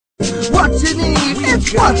what you need.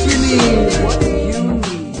 It's what you need. What you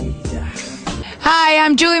need. Hi,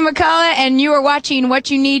 I'm Julie McCullough, and you are watching What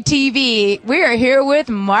You Need TV. We are here with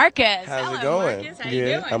Marcus. How's it going? Marcus. How you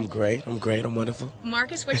doing? I'm great. I'm wonderful.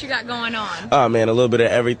 Marcus, what you got going on? Oh, man, a little bit of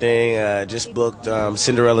everything. Just booked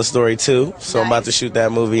Cinderella Story 2, so I'm about to shoot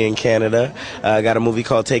that movie in Canada. Got a movie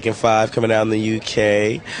called Taken 5 coming out in the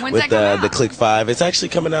UK. When's with that come the out? Click 5. It's actually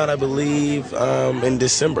coming out, I believe, in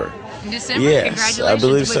December. In December? Yes, Congratulations. I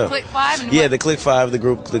believe with so. Click 5? And Yeah, what? the Click 5, the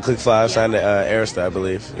group, the Click 5 signed to Arista, I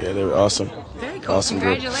believe. Yeah, they were awesome. Very cool. Awesome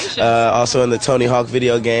Congratulations. group. Also in the Tony Hawk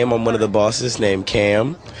video game, I'm one of the bosses named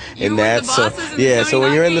Cam. You're one of the bosses in the yeah, Tony so when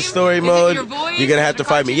Hawk you're in the game? story Is it mode, your voice? you're gonna have to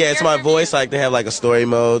fight me. Yeah, it's my Cartoon voice. Like they have like a story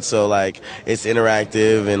mode, so like it's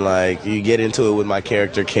interactive and like you get into it with my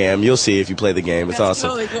character Cam. You'll see if you play the game. It's That's awesome.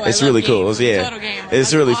 Totally cool. It's I love really cool. games. Yeah, Total gamer. it's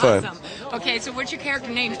That's really awesome. fun. Okay, so what's your character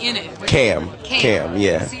name in it? Cam,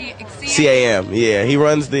 yeah. CAM, yeah. He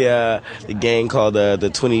runs the gang called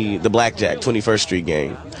the Blackjack 21st Street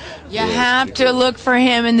gang. You have to look for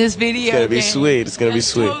him in this video. It's gonna be game. sweet. It's gonna be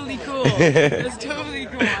sweet. Totally cool. That's totally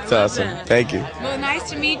cool. It's awesome. Thank you. Well, nice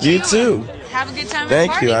to meet you. You too. Have a good time.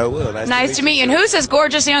 Thank at the you. party. I will. Nice to meet you. And who's this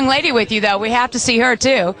gorgeous young lady with you, though? We have to see her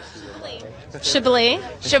too. Chablis.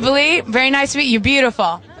 Chablis, very nice to meet you.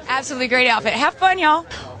 Beautiful. Absolutely great outfit. Have fun, y'all.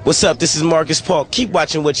 What's up? This is Marcus Paulk. Keep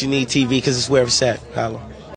watching What You Need TV because it's where it's at. Holla.